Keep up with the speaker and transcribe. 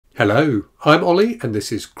Hello, I'm Ollie and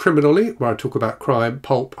this is Criminally, where I talk about crime,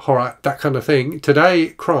 pulp, horror, that kind of thing. Today,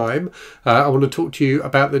 crime, I want to talk to you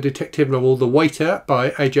about the detective novel The Waiter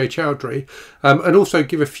by Ajay Chowdhury, and also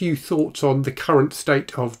give a few thoughts on the current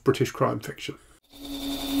state of British crime fiction.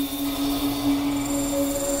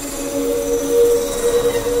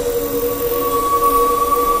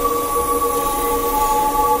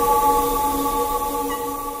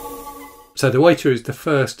 So The Waiter is the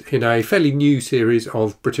first in a fairly new series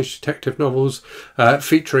of British detective novels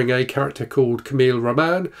featuring a character called Camille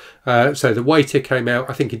Roman. So The Waiter came out,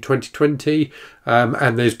 I think, in 2020,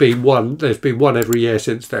 and there's been one every year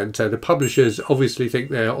since then. So the publishers obviously think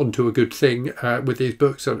they're onto a good thing with these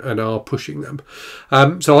books and are pushing them.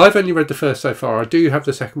 So I've only read the first so far. I do have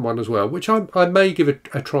the second one as well, which I may give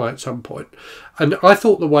a try at some point. And I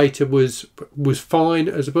thought The Waiter was fine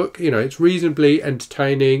as a book. You know, it's reasonably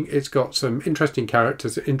entertaining. It's got some interesting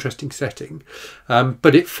characters, an interesting setting,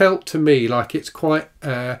 but it felt to me like it's quite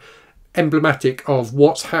emblematic of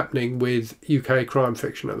what's happening with UK crime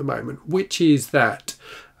fiction at the moment, which is that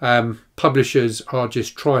publishers are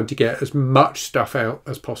just trying to get as much stuff out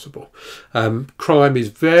as possible. Crime is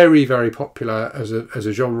very, very popular as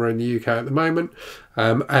a genre in the UK at the moment,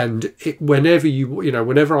 and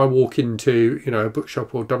whenever I walk into a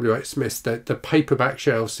bookshop or WH Smith's, the paperback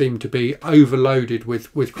shelves seem to be overloaded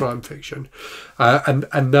with crime fiction,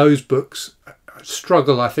 and those books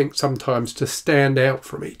struggle, I think, sometimes to stand out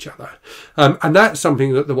from each other, and that's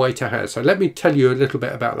something that The Waiter has. So let me tell you a little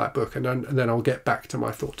bit about that book, and then I'll get back to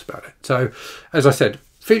my thoughts about it. So, as I said,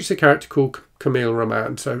 features a character called Camille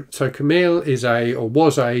Roman. So Camille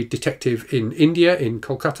was a detective in India, in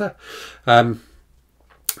Kolkata,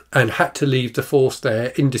 and had to leave the force there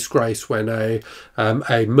in disgrace when a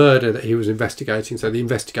murder that he was investigating. So the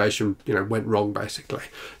investigation, went wrong basically.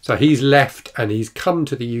 So he's left and he's come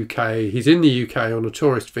to the UK. He's in the UK on a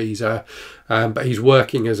tourist visa, but he's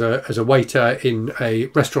working as a waiter in a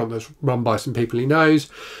restaurant that's run by some people he knows,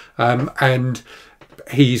 and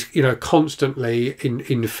he's constantly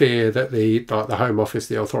in fear that the Home Office,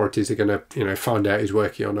 the authorities, are going to find out he's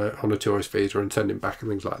working on a tourist visa and send him back and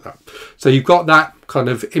things like that. So you've got that kind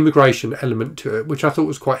of immigration element to it, which I thought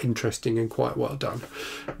was quite interesting and quite well done.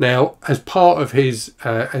 Now, as part of his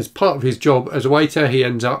job as a waiter, he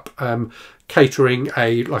ends up catering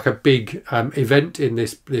a big event in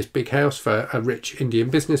this big house for a rich Indian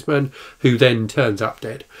businessman who then turns up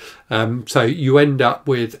dead. So you end up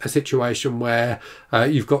with a situation where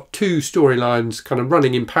you've got two storylines kind of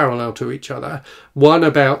running in parallel to each other. One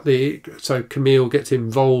about so Camille gets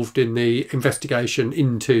involved in the investigation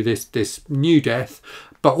into this new death,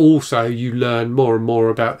 but also you learn more and more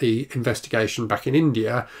about the investigation back in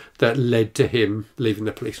India that led to him leaving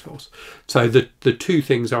the police force. So the two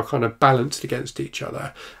things are kind of balanced against each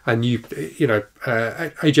other, and Ajay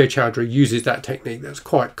Chowdhury uses that technique that's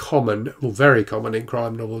quite common, or very common, in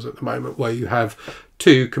crime novels at the moment, where you have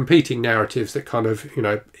two competing narratives that kind of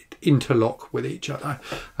interlock with each other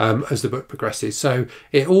as the book progresses. So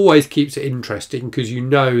it always keeps it interesting, because you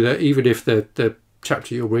know that even if the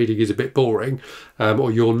chapter you're reading is a bit boring,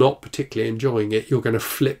 or you're not particularly enjoying it, you're going to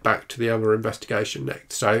flip back to the other investigation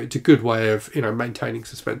next. So it's a good way of maintaining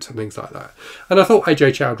suspense and things like that. And I thought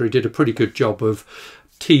Ajay Chowdhury did a pretty good job of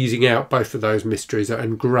teasing out both of those mysteries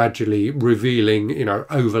and gradually revealing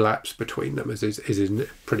overlaps between them, as is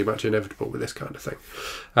pretty much inevitable with this kind of thing.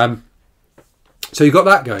 So you've got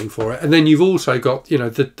that going for it, and then you've also got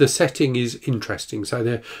the setting is interesting.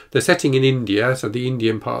 So the setting in India, so the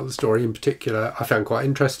Indian part of the story in particular, I found quite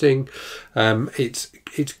interesting.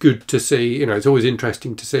 It's good to see. It's always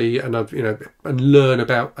interesting to see another and learn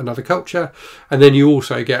about another culture, and then you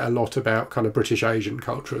also get a lot about kind of British Asian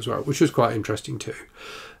culture as well, which was quite interesting too.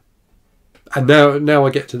 And now I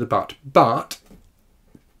get to the but.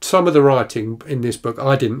 Some of the writing in this book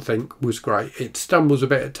I didn't think was great. It stumbles a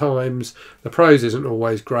bit at times. The prose isn't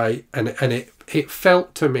always great, and it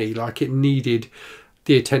felt to me like it needed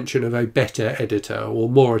the attention of a better editor, or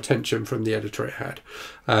more attention from the editor it had.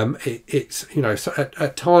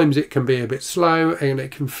 At times it can be a bit slow, and it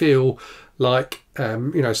can feel like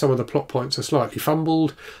some of the plot points are slightly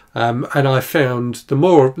fumbled, and I found the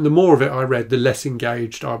more of it I read, the less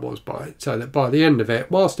engaged I was by it. So that by the end of it,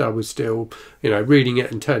 whilst I was still reading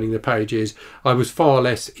it and turning the pages, I was far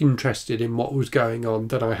less interested in what was going on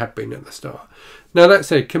than I had been at the start. Now, that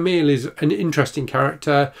said, Camille is an interesting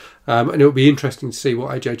character, and it'll be interesting to see what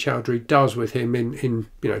Ajay Chowdhury does with him in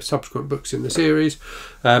subsequent books in the series.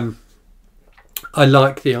 I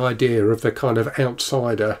like the idea of the kind of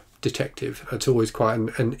outsider detective. It's always quite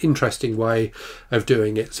an interesting way of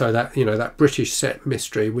doing it. So that that British set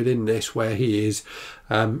mystery within this, where he is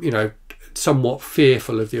somewhat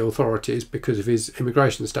fearful of the authorities because of his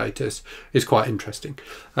immigration status is quite interesting.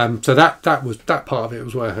 So that part of it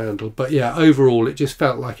was well handled. But yeah, overall it just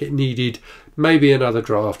felt like it needed maybe another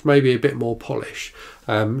draft, maybe a bit more polish,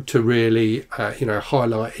 to really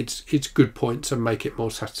highlight its good points and make it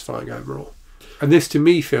more satisfying overall. And this to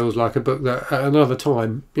me feels like a book that at another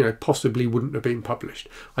time, possibly wouldn't have been published.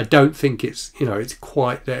 I don't think it's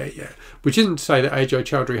quite there yet. Which isn't to say that Ajay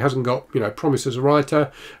Chowdhury hasn't got, promise as a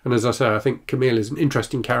writer. And as I say, I think Camille is an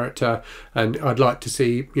interesting character, and I'd like to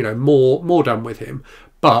see, more done with him.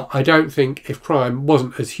 But I don't think if crime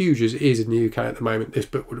wasn't as huge as it is in the UK at the moment, this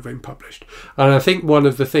book would have been published. And I think one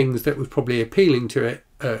of the things that was probably appealing to it,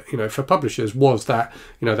 for publishers, was that,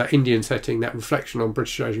 that Indian setting, that reflection on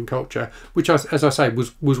British Asian culture, which, as I say,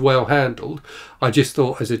 was well handled. I just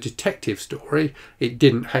thought as a detective story, it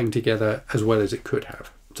didn't hang together as well as it could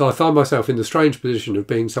have. So I find myself in the strange position of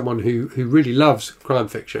being someone who really loves crime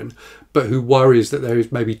fiction, but who worries that there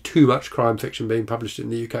is maybe too much crime fiction being published in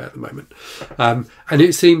the UK at the moment. And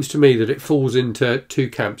it seems to me that it falls into two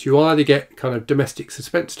camps. You either get kind of domestic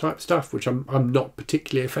suspense type stuff, which I'm not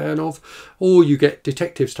particularly a fan of, or you get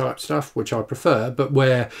detectives type stuff, which I prefer, but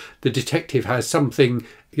where the detective has something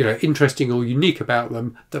interesting or unique about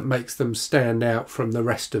them that makes them stand out from the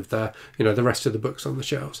rest of the the books on the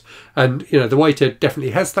shelves. And The Waiter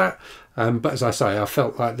definitely has that, but as I say, I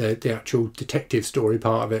felt like the actual detective story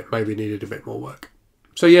part of it maybe needed a bit more work.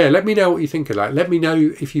 So yeah, let me know what you think of that. Let me know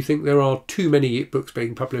if you think there are too many books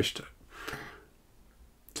being published.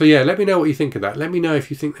 So yeah, let me know what you think of that. Let me know if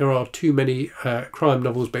you think there are too many crime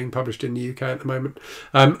novels being published in the UK at the moment.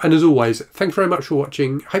 And as always, thanks very much for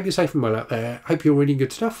watching. Hope you're safe and well out there. Hope you're reading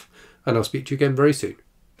good stuff. And I'll speak to you again very soon.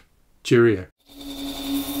 Cheerio.